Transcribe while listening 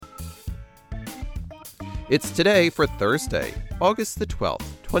It's today for Thursday, August the 12th,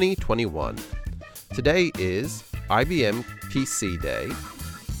 2021. Today is IBM PC Day,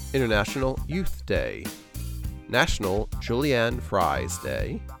 International Youth Day, National Julienne Fries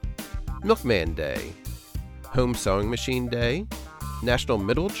Day, Milkman Day, Home Sewing Machine Day, National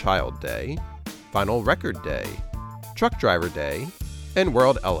Middle Child Day, Vinyl Record Day, Truck Driver Day, and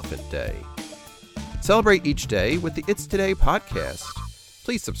World Elephant Day. Celebrate each day with the It's Today podcast.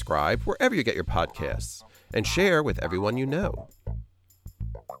 Please subscribe wherever you get your podcasts and share with everyone you know.